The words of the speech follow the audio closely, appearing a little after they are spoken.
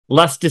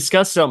Let's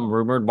discuss some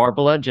rumored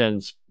Marvel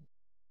Legends.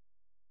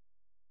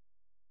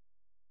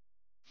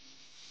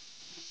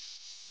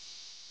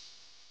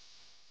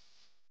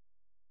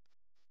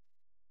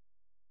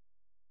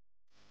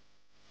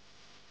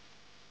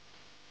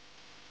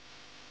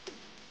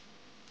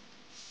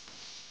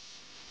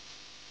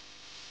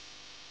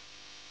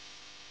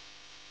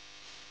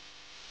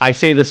 I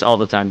say this all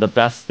the time. The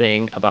best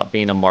thing about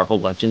being a Marvel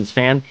Legends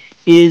fan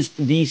is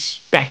the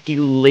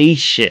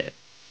speculation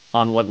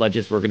on what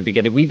Legends we're going to be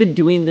getting. We've been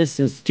doing this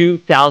since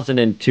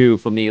 2002,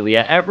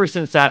 Familia, ever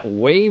since that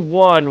Wave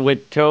 1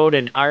 with Toad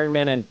and Iron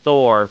Man and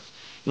Thor.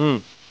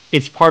 Mm,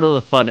 it's part of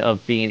the fun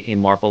of being a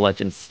Marvel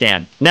Legends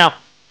stan. Now,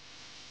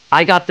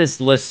 I got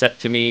this list set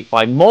to me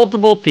by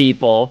multiple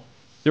people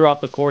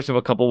throughout the course of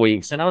a couple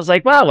weeks, and I was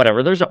like, "Wow,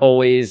 whatever." There's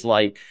always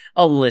like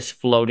a list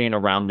floating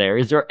around there.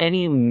 Is there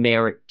any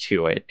merit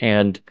to it?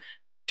 And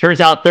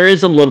turns out there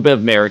is a little bit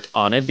of merit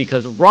on it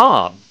because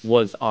Rom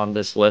was on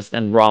this list,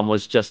 and Rom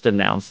was just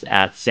announced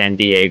at San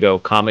Diego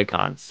Comic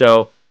Con.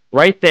 So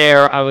right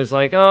there, I was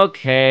like,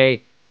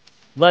 okay,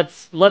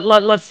 let's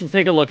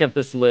take a look at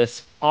this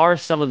list. Are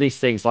some of these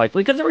things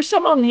likely? Because there were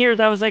some on here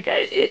that was like,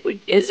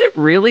 is it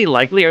really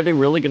likely? Are they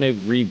really going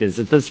to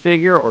revisit this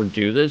figure or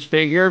do this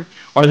figure?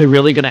 Are they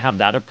really going to have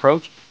that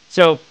approach?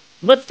 So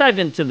let's dive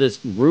into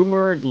this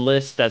rumored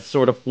list that's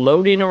sort of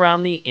floating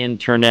around the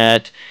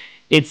internet.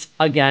 It's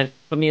again,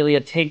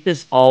 Familia, take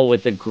this all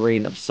with a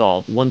grain of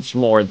salt. Once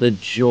more, the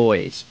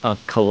joys of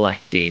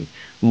collecting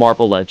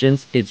Marvel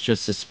Legends. It's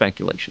just a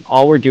speculation.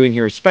 All we're doing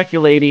here is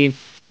speculating.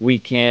 We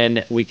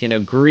can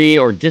agree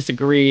or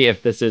disagree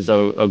if this is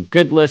a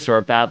good list or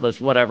a bad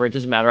list, whatever. It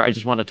doesn't matter. I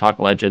just want to talk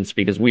Legends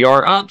because we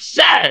are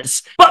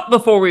obsessed. But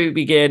before we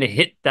begin,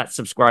 hit that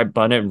subscribe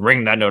button and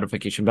ring that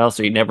notification bell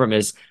so you never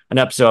miss an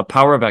episode of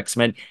Power of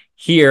X-Men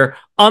here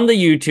on the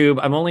YouTube.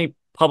 I'm only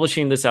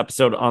publishing this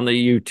episode on the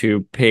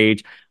YouTube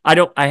page.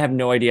 I have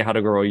no idea how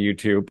to grow a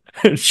YouTube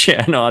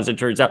channel, as it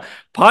turns out.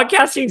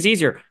 Podcasting is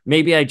easier.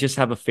 Maybe I just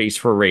have a face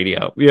for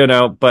radio,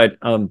 but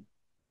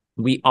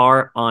we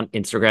are on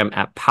Instagram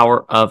at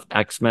Power of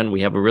X-Men.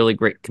 We have a really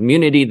great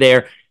community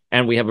there,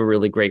 and we have a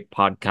really great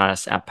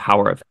podcast at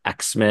Power of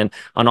X-Men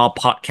on all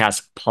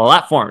podcast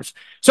platforms.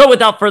 So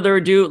without further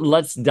ado,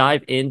 let's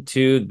dive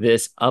into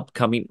this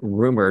upcoming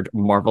rumored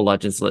Marvel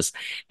Legends list.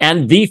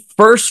 And the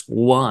first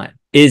one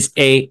is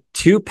a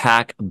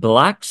 2-pack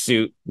Black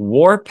Suit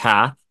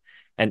Warpath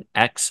and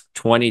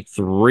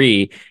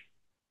X-23.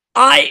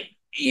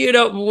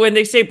 When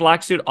they say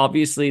Black Suit,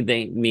 obviously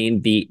they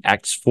mean the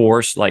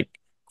X-Force, like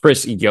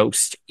Chris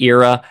Yost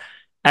era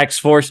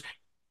X-Force.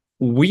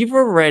 We've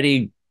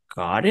already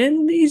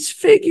gotten these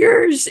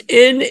figures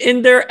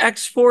in their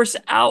X-Force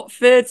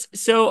outfits,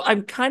 so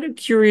I'm kind of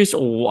curious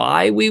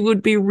why we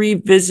would be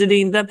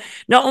revisiting them.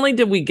 Not only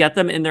did we get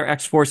them in their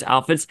X-Force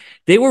outfits,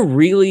 they were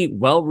really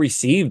well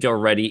received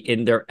already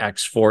in their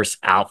X-Force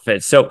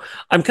outfits. So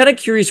I'm kind of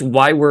curious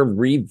why we're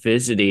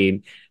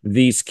revisiting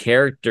these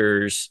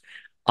characters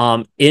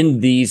in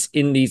these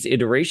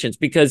iterations,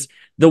 because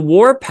the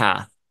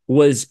Warpath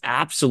was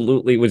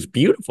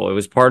beautiful. It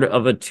was part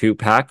of a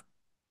 2-pack.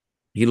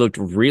 He looked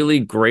really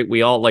great.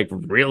 We all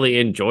really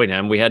enjoyed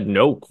him. We had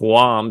no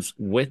qualms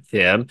with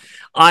him.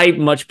 I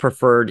much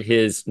preferred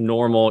his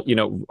normal,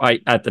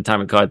 I at the time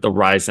I called it the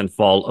rise and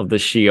fall of the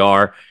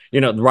Shi'ar,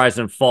 the rise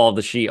and fall of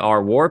the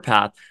Shi'ar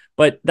Warpath.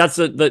 But that's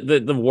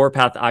the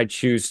Warpath I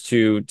choose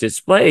to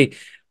display.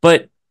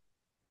 But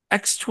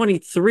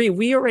X-23,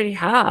 we already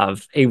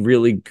have a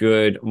really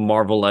good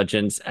Marvel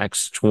Legends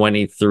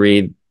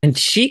X-23. And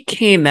she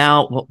came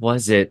out, what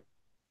was it?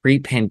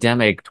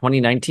 Pre-pandemic,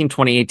 2019,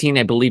 2018,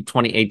 I believe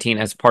 2018,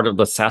 as part of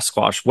the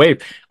Sasquatch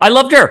wave. I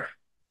loved her.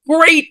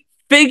 Great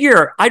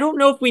figure. I don't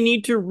know if we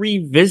need to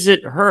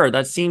revisit her.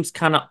 That seems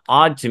kind of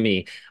odd to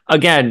me.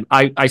 Again,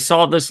 I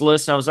saw this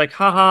list and I was like,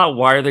 haha,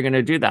 why are they going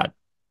to do that?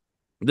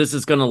 This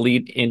is going to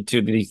lead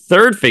into the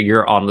third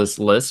figure on this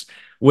list,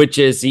 which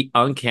is the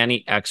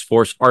Uncanny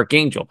X-Force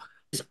Archangel.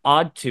 It's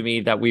odd to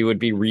me that we would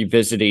be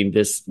revisiting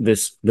this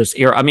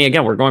era. I mean,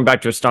 again, we're going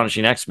back to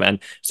Astonishing X-Men,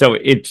 so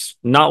it's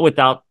not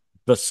without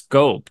the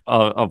scope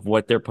of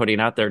what they're putting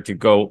out there to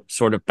go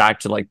sort of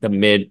back to like the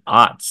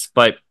mid-aughts.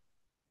 But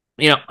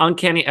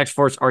Uncanny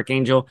X-Force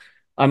Archangel,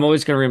 I'm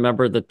always going to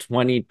remember the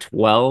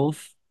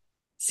 2012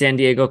 San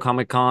Diego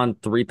Comic-Con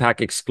 3-pack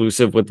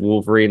exclusive with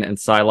Wolverine and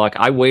Psylocke.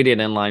 I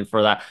waited in line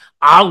for that.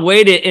 I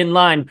waited in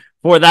line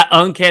for that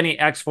Uncanny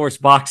X-Force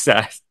box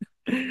set.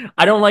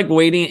 I don't like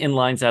waiting in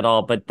lines at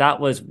all, but that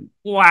was,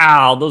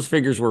 wow, those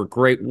figures were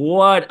great.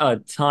 What a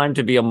time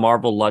to be a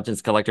Marvel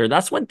Legends collector.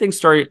 That's when things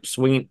started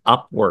swinging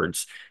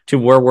upwards to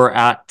where we're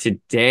at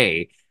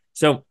today.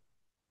 So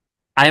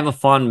I have a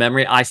fond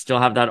memory. I still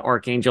have that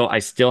Archangel. I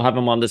still have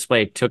him on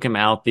display. I took him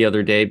out the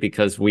other day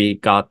because we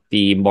got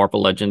the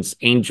Marvel Legends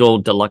Angel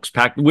Deluxe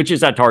Pack, which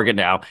is at Target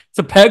now. It's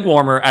a peg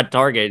warmer at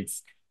Target.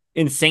 It's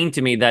insane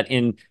to me that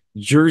in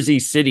Jersey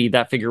City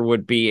that figure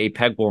would be a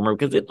peg warmer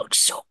because it looks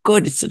so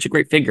good. It's such a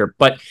great figure.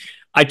 But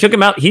I took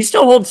him out. He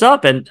still holds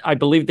up, and I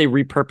believe they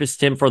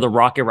repurposed him for the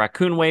Rocket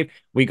Raccoon wave.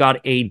 We got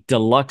a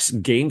deluxe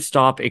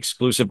GameStop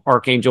exclusive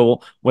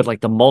Archangel with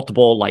like the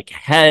multiple like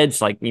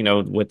heads, like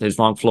with his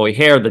long flowy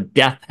hair, the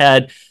death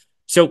head.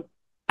 So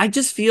I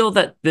just feel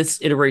that this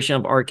iteration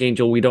of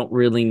Archangel, we don't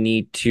really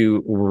need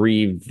to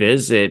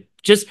revisit.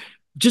 Just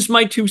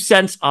my 2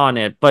 cents on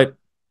it. But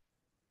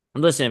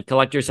listen, if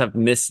collectors have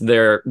missed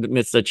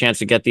the chance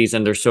to get these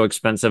and they're so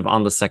expensive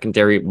on the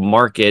secondary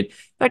market. In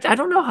fact, I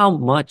don't know how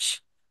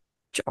much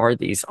are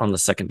these on the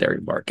secondary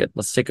market.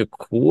 Let's take a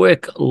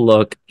quick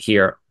look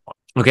here.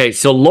 Okay,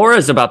 so Laura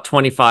is about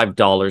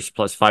 $25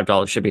 plus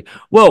 $5 shipping.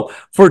 Whoa,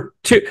 for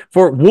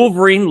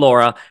Wolverine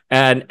Laura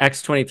and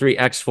X-23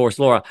 X-Force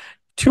Laura,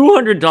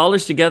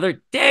 $200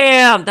 together.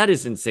 Damn, that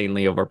is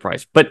insanely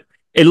overpriced. But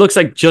it looks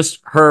like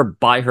just her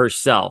by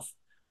herself,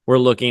 we're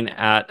looking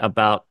at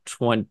about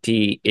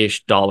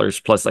 $20-ish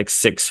plus like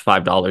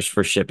 $5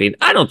 for shipping.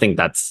 I don't think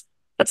that's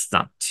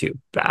not too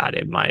bad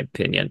in my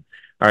opinion.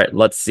 All right,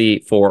 let's see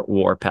for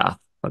Warpath.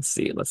 Let's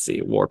see.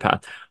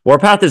 Warpath.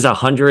 Warpath is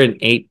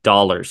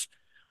 $108.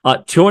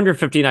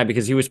 259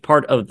 because he was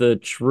part of the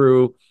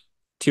true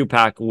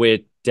 2-pack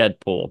with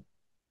Deadpool.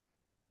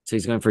 So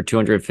he's going for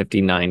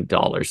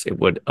 $259, it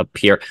would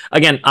appear.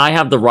 Again, I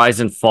have the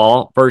Rise and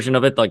Fall version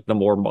of it, like the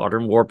more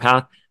modern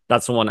Warpath.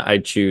 That's the one I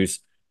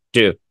choose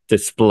to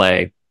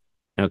display.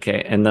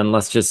 Okay, and then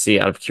let's just see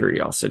out of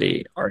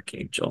curiosity,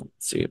 Archangel.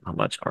 Let's see how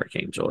much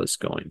Archangel is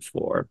going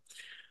for.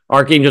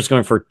 Archangel's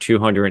going for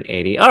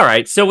 280. All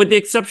right, so with the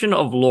exception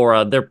of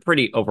Laura, they're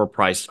pretty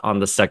overpriced on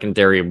the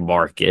secondary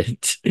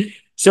market.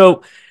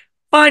 So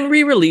fine,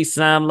 re-release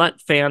them.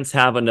 Let fans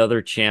have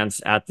another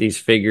chance at these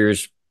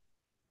figures.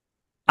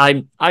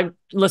 I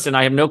listen,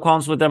 I have no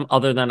qualms with them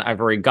other than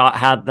I've already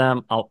had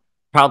them. I'll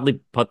probably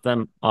put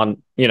them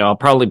on, I'll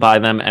probably buy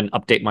them and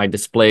update my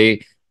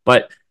display.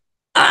 But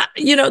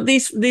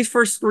these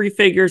first 3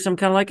 figures, I'm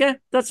kind of like,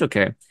 that's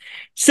okay.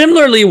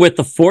 Similarly, with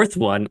the 4th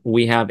one,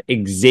 we have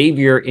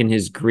Xavier in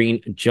his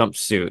green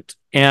jumpsuit.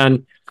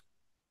 And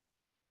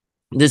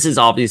this is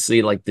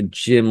obviously like the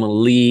Jim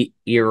Lee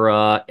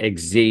era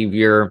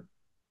Xavier.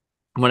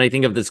 When I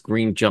think of this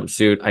green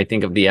jumpsuit, I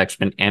think of the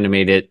X-Men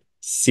animated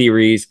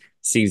series,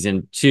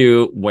 season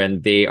 2,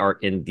 when they are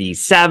in the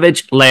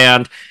Savage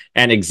Land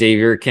and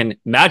Xavier can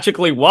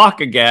magically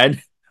walk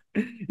again.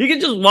 He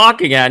can just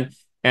walk again.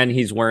 And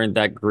he's wearing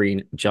that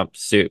green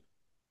jumpsuit.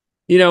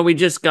 We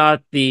just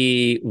got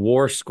the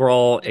War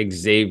Scroll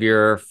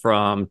Xavier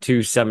from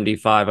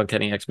 275,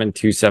 Uncanny X-Men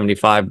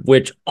 275,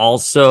 which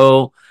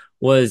also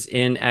was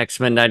in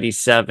X-Men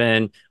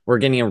 97. We're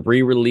getting a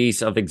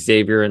re-release of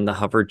Xavier in the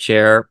hover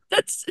chair.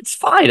 It's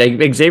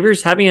fine.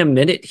 Xavier's having a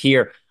minute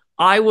here.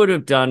 I would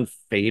have done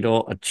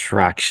Fatal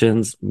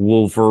Attractions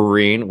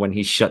Wolverine when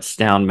he shuts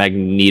down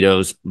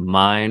Magneto's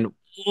mind.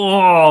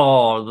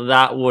 Oh,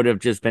 that would have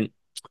just been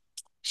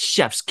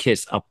chef's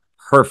kiss, a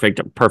perfect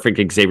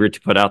Xavier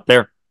to put out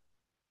there.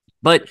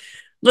 But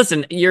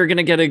listen, you're going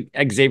to get a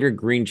Xavier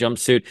green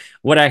jumpsuit.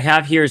 What I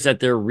have here is that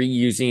they're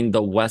reusing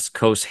the West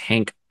Coast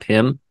Hank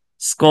Pym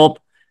sculpt.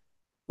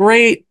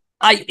 Great.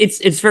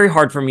 It's very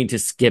hard for me to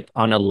skip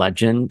on a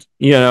legend,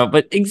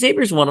 but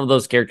Xavier's one of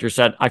those characters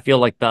that I feel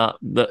like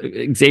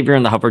the Xavier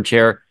in the hover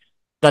chair,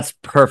 that's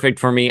perfect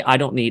for me. I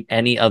don't need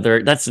any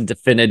other. That's a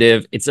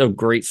definitive. It's a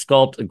great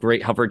sculpt, a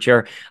great hover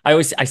chair. I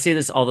say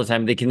this all the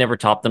time. They can never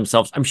top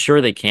themselves. I'm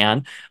sure they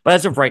can. But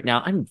as of right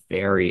now, I'm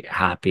very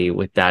happy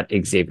with that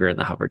Xavier in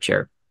the hover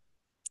chair.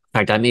 In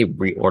fact, I may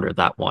reorder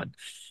that one.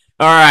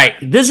 All right.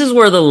 This is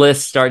where the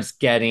list starts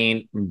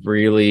getting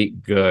really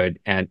good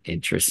and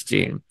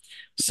interesting.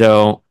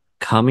 So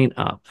coming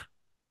up,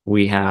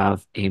 we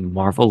have a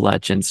Marvel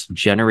Legends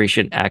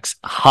Generation X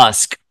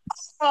Husk.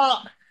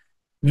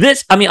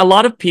 A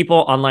lot of people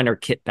online are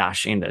kit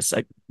bashing this.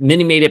 Like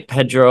Mini Made It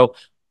Pedro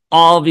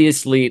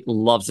obviously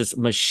loves this.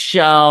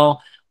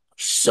 Michelle,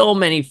 so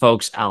many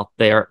folks out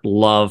there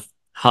love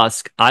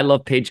Husk. I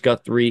love Paige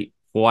Guthrie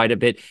quite a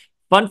bit.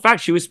 Fun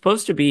fact, she was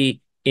supposed to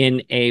be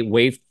in a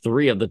wave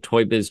 3 of the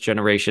Toy Biz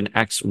Generation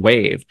X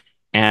wave,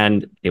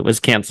 and it was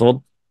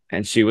canceled,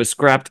 and she was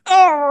scrapped.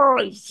 Oh,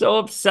 it's so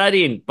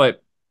upsetting.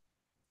 But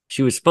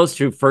she was supposed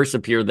to first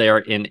appear there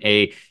in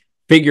a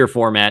figure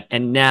format,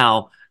 and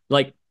now,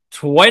 like,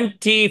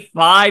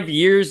 25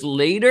 years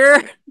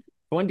later,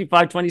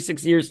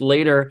 26 years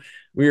later,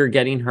 we are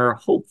getting her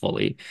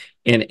hopefully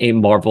in a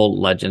Marvel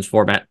Legends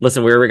format.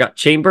 Listen, we already got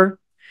Chamber.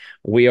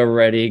 We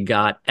already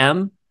got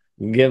M.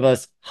 Give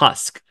us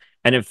Husk.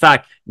 And in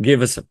fact,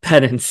 give us a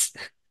Penance.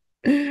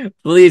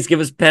 Please give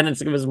us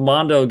Penance. Give us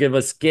Mondo. Give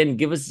us Skin.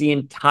 Give us the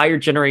entire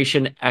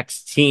Generation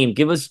X team.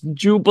 Give us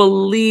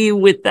Jubilee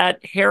with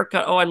that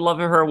haircut. Oh, I love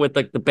her with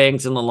like the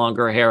bangs and the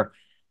longer hair.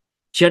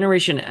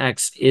 Generation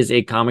X is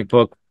a comic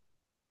book.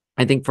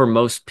 I think for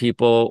most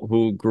people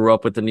who grew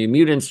up with the New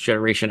Mutants,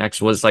 Generation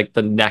X was like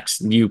the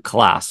next new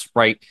class,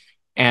 right?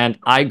 And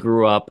I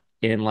grew up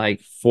in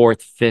like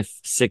 4th,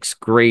 5th, 6th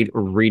grade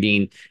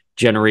reading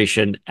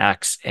Generation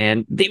X,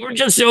 and they were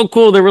just so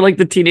cool. They were like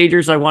the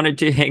teenagers I wanted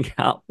to hang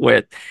out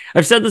with.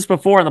 I've said this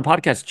before on the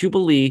podcast.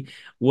 Jubilee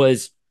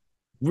was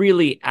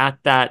really at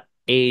that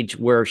age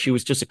where she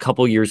was just a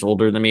couple years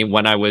older than me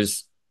when I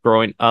was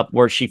growing up,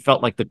 where she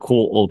felt like the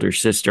cool older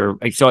sister.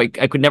 So I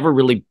could never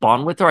really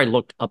bond with her. I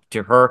looked up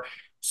to her.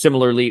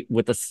 Similarly,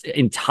 with the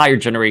entire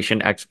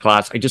Generation X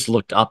class, I just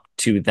looked up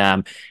to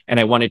them and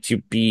I wanted to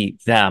be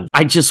them.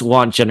 I just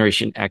want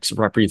Generation X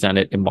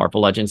represented in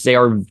Marvel Legends. They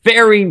are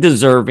very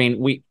deserving.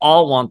 We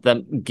all want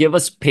them. Give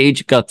us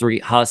Paige Guthrie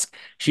Husk.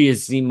 She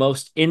is the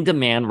most in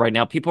demand right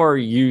now. People are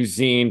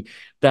using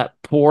that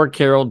poor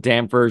Carol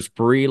Danvers,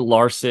 Brie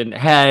Larson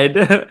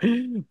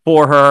head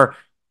for her.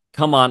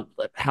 Come on,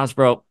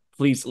 Hasbro,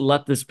 please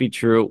let this be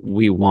true.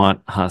 We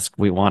want Husk.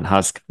 We want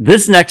Husk.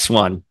 This next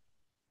one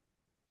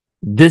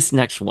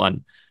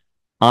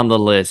on the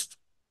list,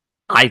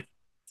 I,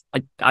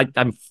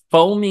 I'm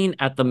foaming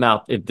at the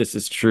mouth if this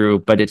is true,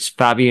 but it's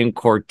Fabian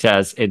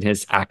Cortez in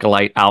his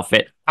Acolyte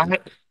outfit. I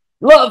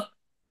love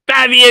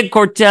Fabian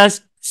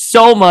Cortez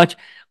so much.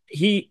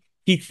 He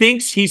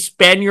thinks he's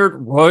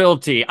Spaniard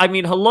royalty. I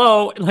mean,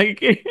 hello,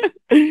 like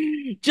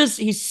just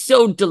he's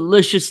so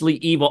deliciously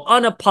evil,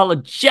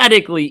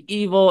 unapologetically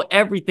evil,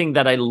 everything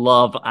that I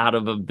love out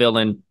of a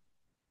villain.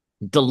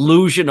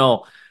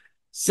 Delusional,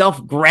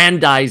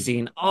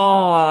 self-grandizing.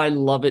 Oh, I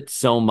love it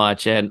so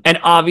much. And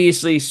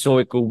obviously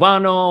soy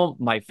cubano.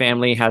 My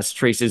family has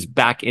traces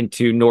back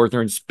into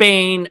northern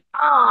Spain.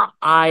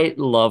 I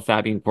love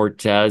Fabian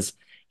Cortez.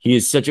 He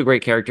is such a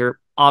great character.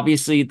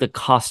 Obviously, the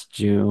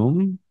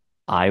costume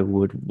I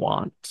would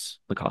want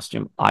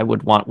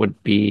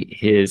would be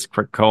his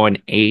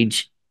Krakoan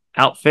age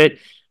outfit.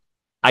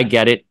 I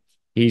get it.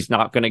 He's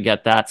not going to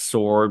get that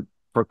sword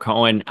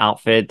Krakoan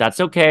outfit. That's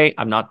okay.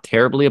 I'm not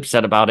terribly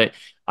upset about it.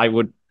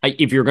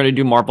 If you're going to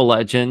do Marvel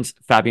Legends,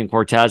 Fabian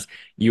Cortez,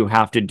 you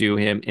have to do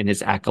him in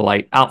his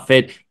Acolyte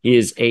outfit. He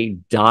is a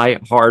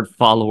die-hard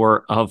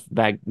follower of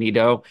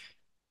Magneto.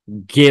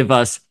 Give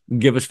us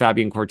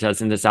Fabian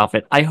Cortez in this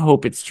outfit. I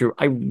hope it's true.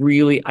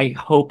 I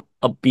hope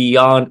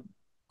beyond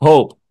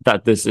hope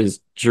that this is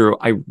true.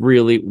 I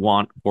really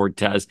want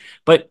Cortez.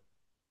 But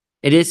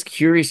it is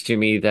curious to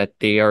me that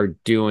they are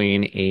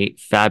doing a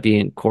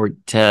Fabian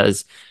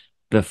Cortez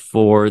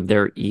before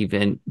they're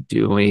even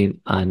doing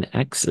an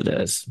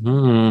Exodus.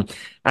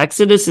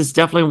 Exodus is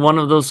definitely one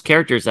of those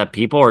characters that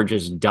people are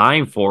just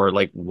dying for.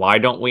 Like, why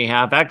don't we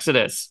have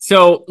Exodus?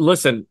 So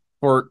listen,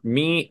 for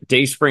me,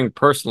 Dayspring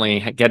personally,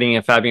 getting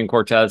a Fabian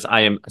Cortez,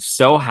 I am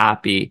so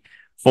happy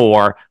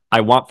for.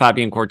 I want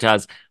Fabian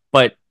Cortez,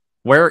 but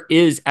where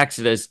is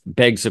Exodus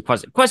begs the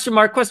question. Question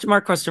mark, question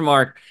mark, question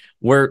mark.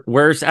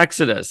 Where's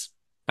Exodus?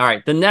 All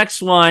right, the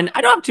next one,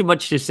 I don't have too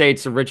much to say.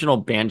 It's original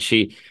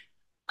Banshee.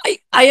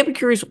 I am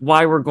curious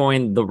why we're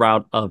going the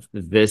route of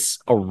this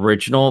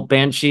original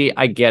Banshee.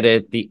 I get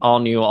it. The all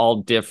new, all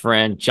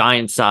different,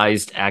 giant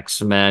sized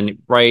X-Men,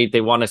 right?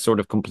 They want to sort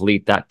of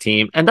complete that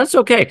team, and that's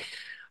okay.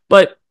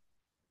 But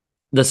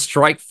the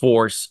Strike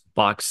Force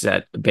box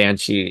set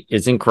Banshee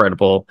is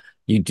incredible.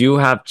 You do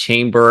have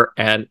Chamber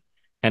and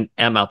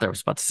M out there. I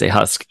was about to say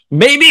Husk.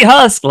 Maybe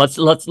Husk.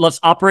 Let's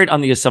operate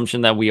on the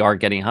assumption that we are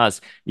getting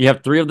Husk. You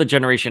have 3 of the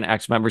Generation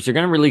X members. You're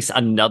going to release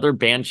another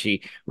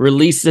Banshee.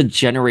 Release the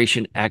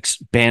Generation X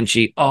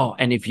Banshee. Oh,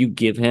 and if you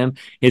give him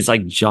his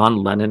like John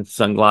Lennon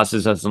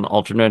sunglasses as an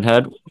alternate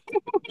head,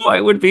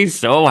 I would be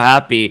so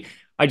happy.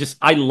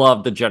 I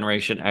love the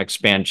Generation X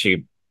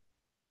Banshee.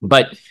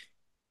 But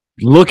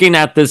looking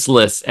at this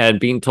list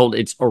and being told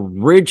it's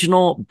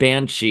original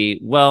Banshee,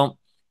 well,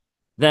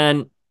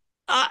 then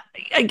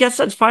I guess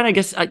that's fine. I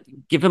guess I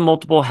give him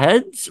multiple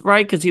heads,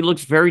 right? Because he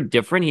looks very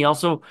different. He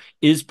also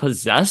is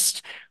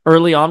possessed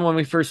early on when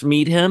we first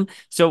meet him.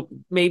 So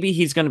maybe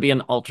he's going to be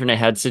an alternate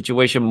head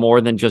situation more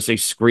than just a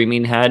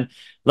screaming head.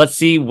 Let's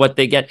see what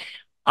they get.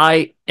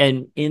 I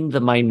am in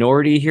the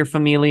minority here,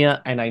 Familia,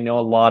 and I know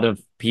a lot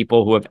of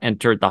people who have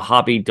entered the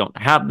hobby don't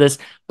have this,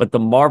 but the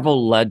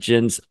Marvel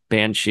Legends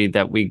Banshee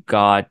that we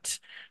got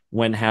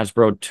when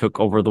Hasbro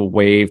took over the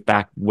wave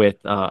back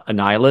with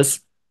Annihilus,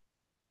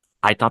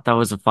 I thought that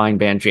was a fine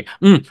Banshee.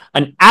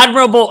 An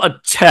admirable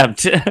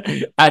attempt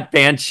at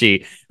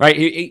Banshee, right?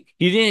 He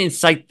didn't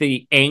incite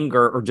the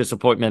anger or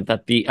disappointment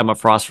that the Emma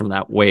Frost from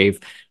that wave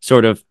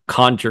sort of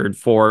conjured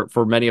for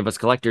many of us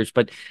collectors,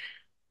 but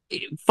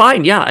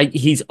fine. Yeah,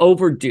 he's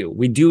overdue.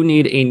 We do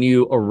need a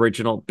new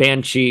original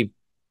Banshee.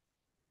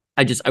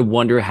 I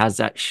wonder, has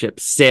that ship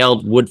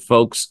sailed? Would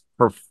folks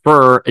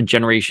prefer a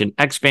Generation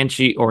X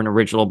Banshee or an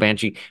original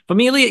Banshee?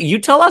 Familia, you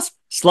tell us.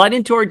 Slide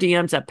into our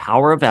DMs at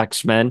Power of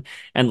X-Men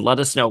and let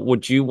us know,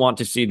 would you want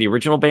to see the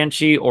original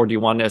Banshee or do you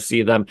want to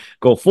see them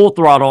go full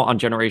throttle on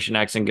Generation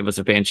X and give us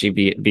a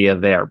Banshee via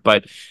there?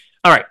 But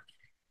all right,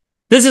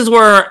 this is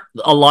where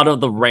a lot of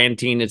the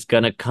ranting is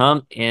going to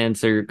come in,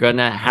 so you're going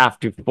to have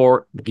to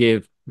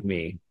forgive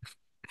me.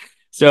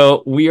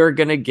 So we are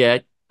going to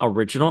get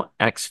original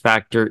X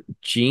Factor,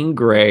 Jean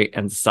Grey,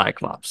 and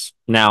Cyclops.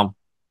 Now,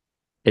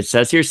 it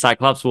says here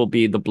Cyclops will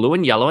be the blue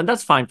and yellow, and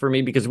that's fine for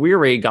me because we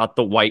already got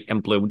the white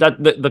and blue.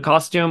 The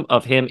costume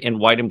of him in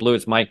white and blue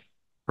is my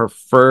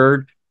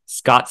preferred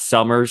Scott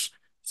Summers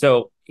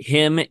So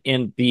him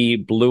in the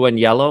blue and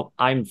yellow,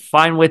 I'm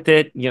fine with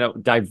it. You know,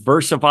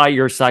 diversify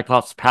your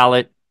Cyclops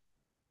palette.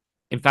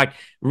 In fact,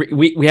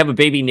 we have a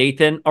baby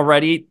Nathan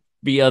already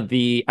via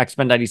the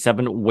X-Men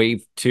 97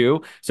 Wave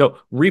 2. So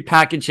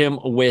repackage him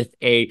with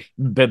a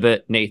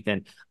Bibbit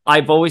Nathan.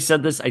 I've always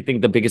said this. I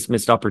think the biggest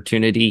missed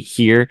opportunity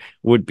here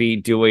would be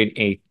doing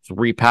a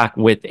 3-pack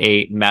with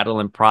a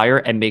Madeline Pryor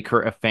and make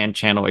her a fan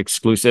channel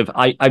exclusive.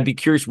 I'd be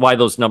curious why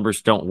those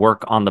numbers don't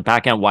work on the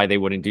back end, why they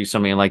wouldn't do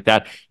something like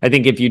that. I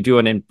think if you do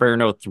an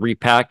Inferno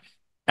 3-pack,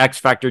 X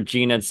Factor,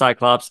 Jean, and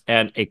Cyclops,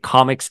 and a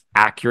comics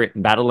accurate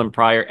Madeline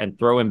Pryor, and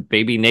throw in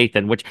Baby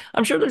Nathan, which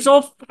I'm sure there's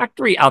a whole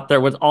factory out there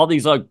with all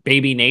these like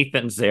Baby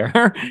Nathans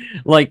there,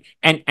 like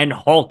and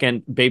Hulk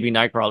and Baby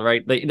Nightcrawler,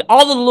 right?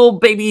 All the little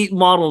baby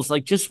models,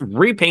 like just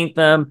repaint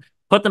them,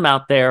 put them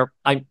out there.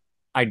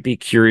 I'd be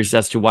curious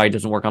as to why it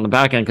doesn't work on the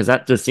back end because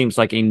that just seems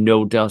like a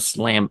no dust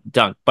slam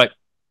dunk. But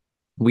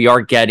we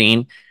are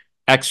getting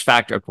X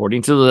Factor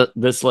according to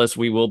this list.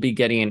 We will be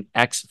getting an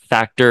X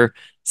Factor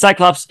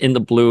Cyclops in the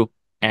blue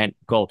and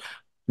gold.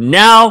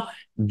 Now,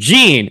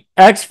 Jean,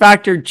 X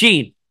Factor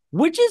Jean,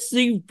 which is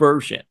the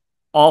version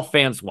all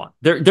fans want.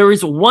 There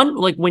is one,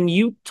 like when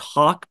you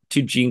talk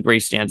to Jean Grey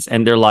stands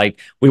and they're like,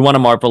 we want a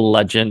Marvel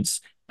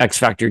Legends X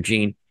Factor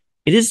Jean.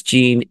 It is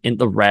Jean in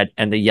the red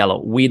and the yellow.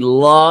 We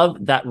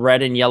love that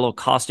red and yellow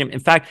costume. In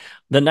fact,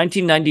 the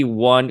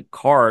 1991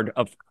 card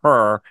of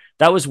her,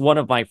 that was one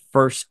of my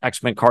first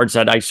X-Men cards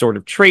that I sort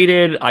of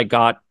traded. I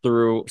got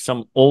through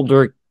some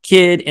older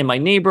kid in my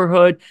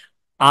neighborhood.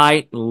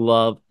 I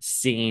love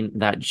seeing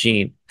that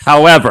Jean.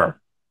 However,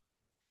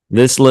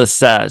 this list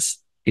says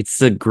it's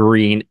the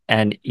green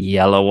and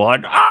yellow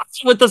one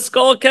with the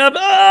skull cap.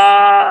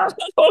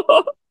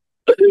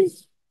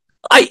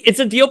 It's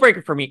a deal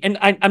breaker for me. And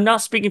I'm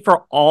not speaking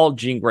for all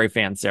Jean Grey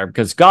fans there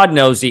because God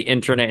knows the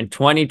internet in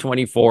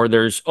 2024,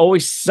 there's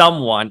always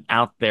someone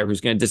out there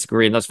who's going to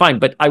disagree, and that's fine.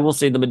 But I will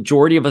say the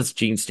majority of us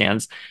Jean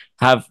stands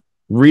have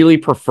really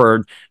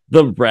preferred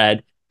the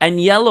red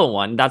and yellow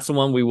one. That's the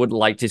one we would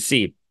like to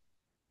see.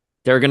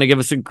 They're going to give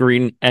us a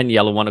green and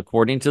yellow one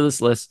according to this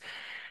list.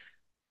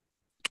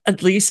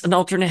 At least an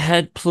alternate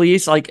head,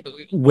 please. Like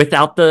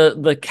without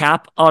the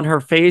cap on her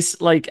face.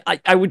 Like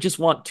I would just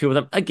want two of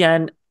them.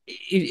 Again,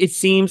 it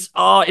seems,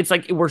 it's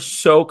like we're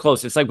so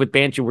close. It's like with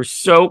Banshee, we're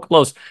so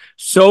close,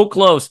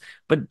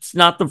 but it's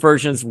not the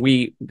versions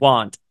we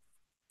want.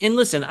 And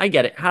listen, I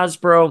get it.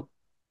 Hasbro,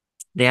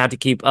 they had to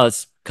keep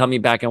us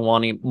coming back and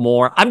wanting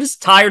more. I'm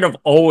just tired of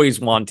always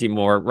wanting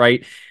more,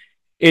 right?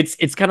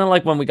 It's kind of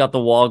like when we got the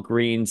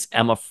Walgreens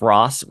Emma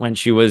Frost when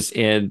she was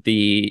in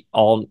the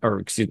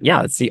it's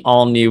the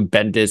all new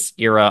Bendis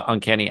era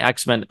Uncanny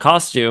X-Men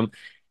costume.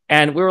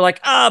 And we were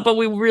like, but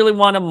we really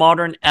want a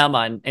modern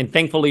Emma. And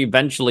thankfully,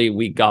 eventually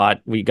we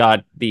got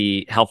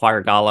the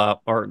Hellfire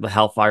Gala or the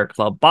Hellfire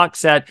Club box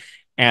set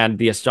and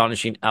the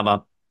Astonishing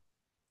Emma.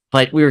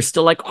 But we were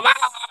still like,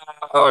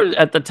 wow,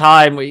 at the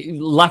time, we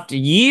left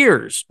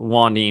years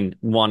wanting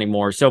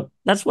more. So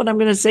that's what I'm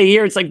going to say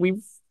here. It's like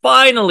we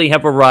finally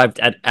have arrived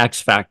at X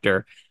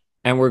Factor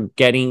and we're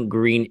getting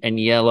green and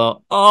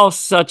yellow. Oh,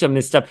 such a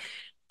misstep.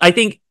 I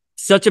think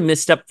such a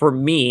misstep for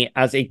me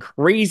as a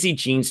crazy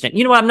Jean stan.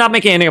 You know what? I'm not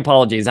making any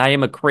apologies. I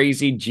am a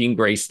crazy Jean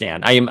Grey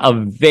stan. I am a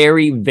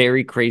very,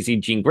 very crazy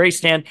Jean Grey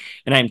stan.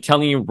 And I'm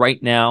telling you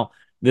right now,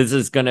 this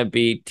is going to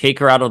be take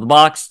her out of the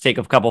box, take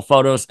a couple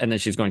photos, and then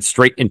she's going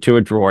straight into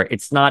a drawer.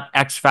 It's not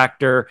X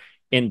Factor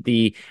in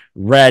the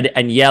red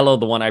and yellow,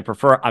 the one I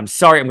prefer. I'm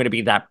sorry I'm going to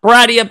be that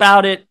bratty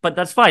about it, but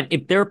that's fine.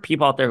 If there are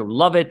people out there who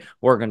love it,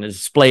 who are going to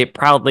display it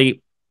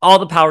proudly, all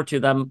the power to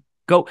them.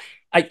 Go.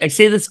 I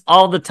say this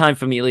all the time,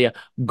 Familia.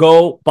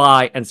 Go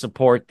buy and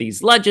support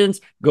these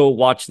legends. Go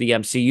watch the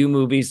MCU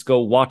movies. Go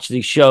watch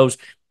these shows.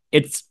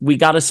 We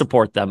got to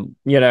support them.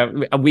 You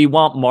know, we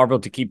want Marvel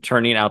to keep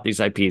turning out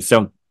these IPs.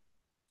 So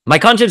my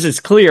conscience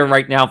is clear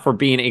right now for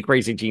being a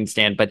crazy Jean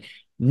stan, but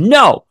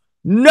no,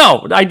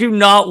 I do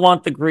not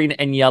want the green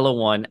and yellow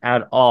one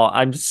at all.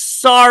 I'm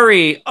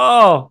sorry.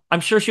 Oh,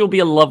 I'm sure she'll be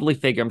a lovely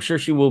figure. I'm sure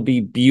she will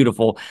be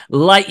beautiful.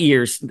 Light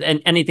years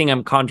and anything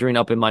I'm conjuring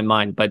up in my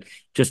mind, but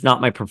just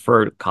not my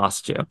preferred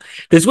costume.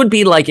 This would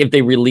be like if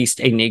they released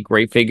a Nate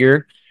Grey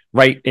figure,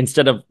 right?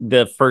 Instead of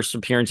the first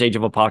appearance Age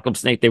of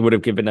Apocalypse Nate, they would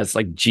have given us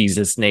like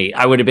Jesus Nate.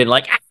 I would have been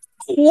like,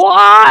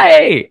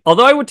 why?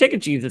 Although I would take a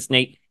Jesus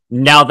Nate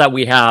now that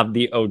we have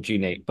the OG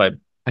Nate, but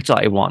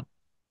actually I want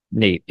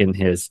Nate in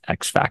his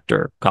X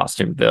Factor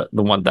costume, the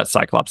one that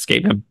Cyclops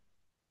gave him,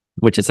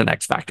 which is an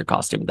X Factor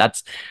costume.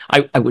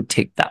 I would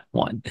take that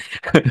one.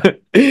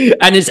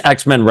 And his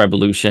X-Men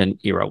Revolution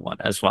era one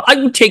as well. I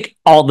would take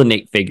all the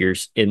Nate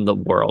figures in the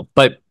world.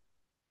 But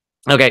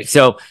okay,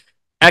 so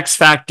X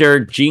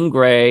Factor, Jean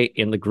Grey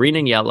in the green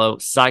and yellow,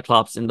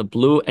 Cyclops in the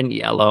blue and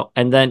yellow.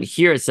 And then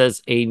here it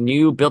says a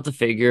new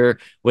Build-A-Figure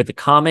with a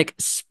comic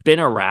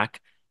spinner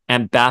rack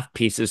and bath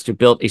pieces to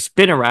build a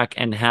spinner rack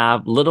and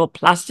have little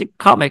plastic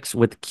comics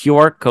with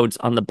QR codes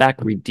on the back,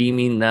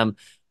 redeeming them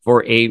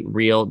for a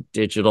real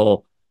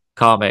digital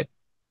comic.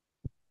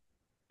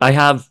 I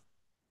have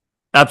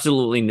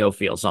Absolutely no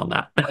feels on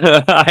that.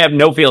 I have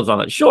no feels on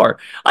that. Sure.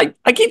 I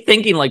keep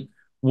thinking like,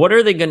 what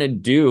are they going to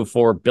do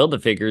for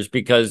Build-A-Figures?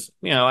 Because,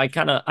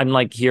 I'm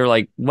like here,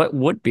 like, what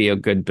would be a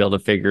good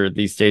Build-A-Figure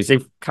these days?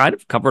 They've kind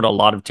of covered a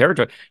lot of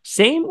territory.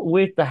 Same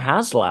with the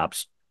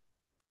HasLabs.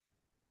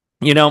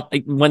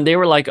 When they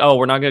were like, oh,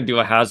 we're not going to do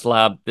a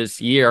HasLab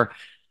this year,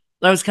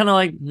 I was kind of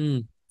like,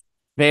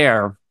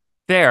 fair,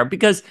 fair.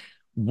 Because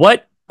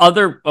what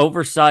other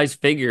oversized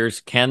figures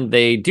can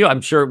they do?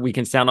 I'm sure we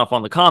can sound off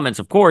on the comments,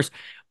 of course,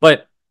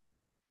 but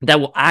that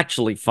will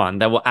actually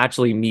fund, that will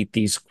actually meet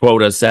these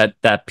quotas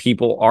that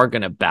people are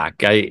going to back.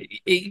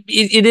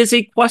 It is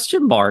a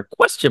question mark,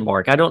 question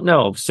mark. I don't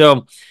know.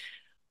 So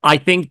I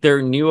think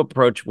their new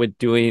approach with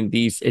doing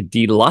these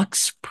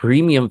deluxe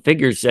premium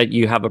figures that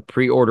you have a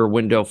pre-order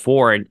window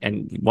for,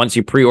 and once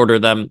you pre-order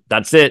them,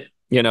 that's it.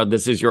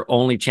 This is your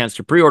only chance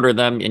to pre-order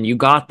them, and you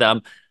got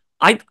them.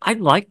 I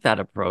like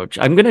that approach.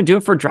 I'm gonna do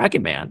it for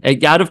Dragon Man.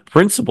 Out of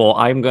principle,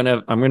 I'm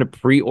gonna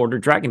pre-order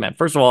Dragon Man.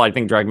 First of all, I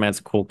think Dragon Man's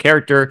a cool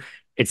character.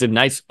 It's a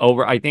nice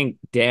over. I think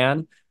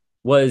Dan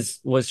was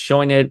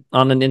showing it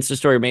on an Insta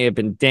story. It may have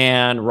been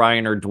Dan,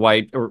 Ryan, or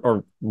Dwight,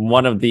 or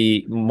one of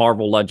the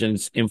Marvel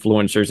Legends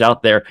influencers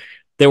out there.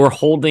 They were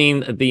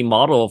holding the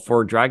model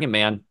for Dragon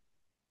Man.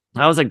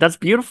 I was like, that's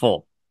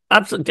beautiful.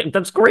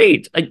 That's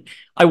great.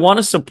 I want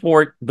to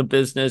support the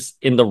business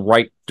in the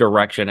right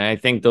direction. And I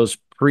think those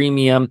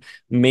premium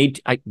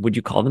would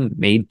you call them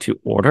made to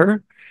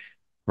order?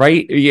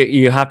 Right?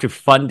 You have to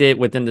fund it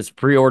within this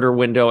pre-order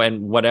window,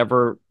 and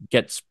whatever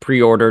gets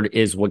pre-ordered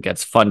is what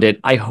gets funded.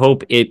 I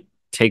hope it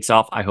takes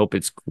off. I hope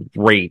it's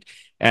great.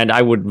 And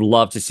I would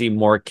love to see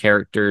more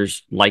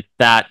characters like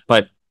that.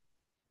 But,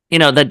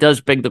 that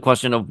does beg the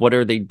question of what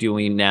are they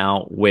doing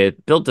now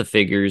with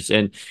Build-A-Figures?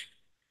 And,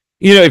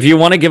 if you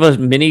want to give a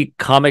mini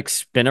comic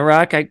spinner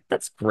rack,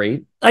 that's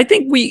great. I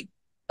think we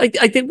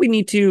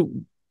need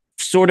to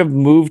sort of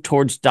move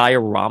towards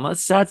diorama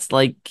sets.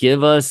 Like,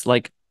 give us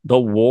like the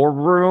war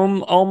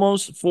room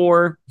almost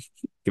for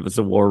give us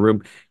a war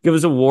room. Give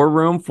us a war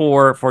room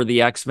for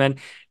the X-Men.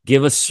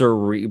 Give us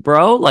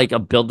Cerebro, like a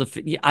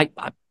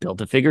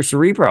Build-A-Figure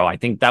Cerebro. I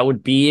think that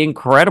would be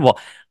incredible.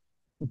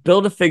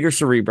 Build-A-Figure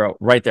Cerebro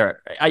right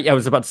there. I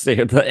was about to say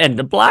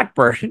the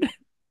Blackbird.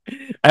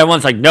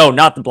 Everyone's like, no,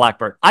 not the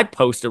Blackbird. I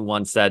posted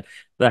one said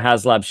the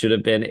HasLab should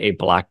have been a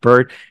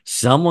Blackbird.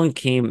 Someone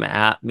came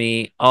at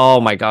me,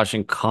 oh my gosh,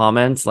 in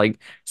comments, like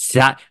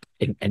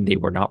and they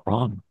were not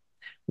wrong.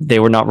 They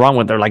were not wrong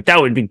when they're like,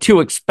 that would be too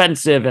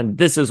expensive, and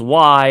this is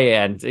why,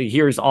 and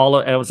here's all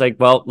of, and I was like,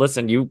 well,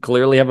 listen, you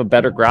clearly have a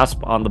better grasp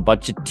on the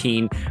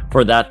budgeting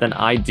for that than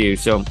I do.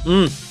 So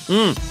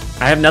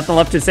I have nothing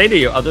left to say to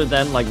you other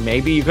than like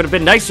maybe you could have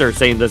been nicer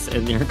saying this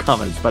in your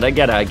comments, but I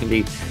get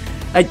it.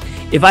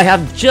 If I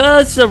have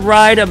just the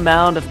right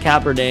amount of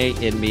Cabernet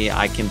in me,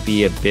 I can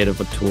be a bit of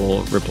a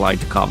tool replying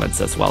to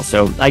comments as well.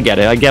 So I get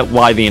it. I get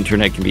why the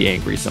internet can be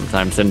angry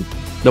sometimes, and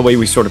the way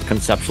we sort of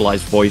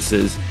conceptualize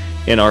voices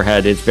in our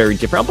head is very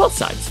different on both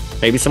sides.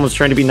 Maybe someone's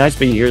trying to be nice,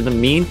 but you hear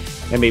them mean,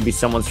 and maybe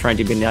someone's trying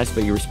to be nice,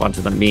 but you respond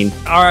to them mean.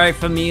 All right,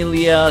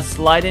 familia,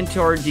 slide into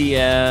our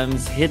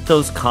DMs, hit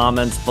those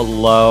comments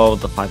below,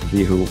 the 5 of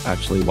you who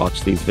actually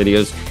watch these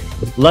videos.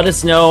 Let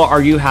us know,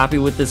 are you happy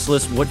with this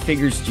list? What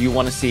figures do you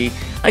want to see?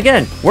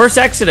 Again, where's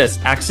Exodus?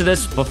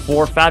 Exodus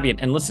before Fabian.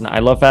 And listen, I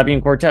love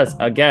Fabian Cortez.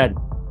 Again,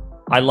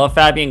 I love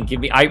Fabian.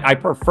 I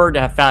prefer to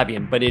have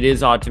Fabian, but it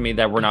is odd to me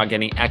that we're not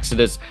getting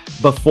Exodus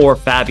before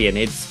Fabian.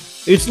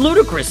 It's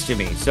ludicrous to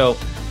me. So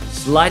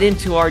slide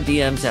into our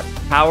DMs at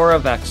Power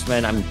of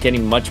X-Men. I'm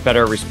getting much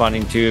better at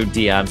responding to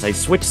DMs. I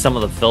switched some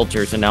of the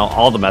filters, and now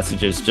all the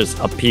messages just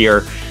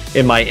appear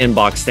in my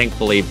inbox,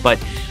 thankfully. But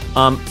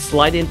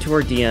slide into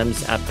our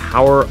DMs at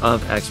Power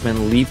of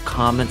X-Men. Leave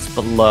comments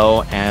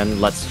below,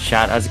 and let's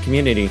chat as a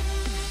community.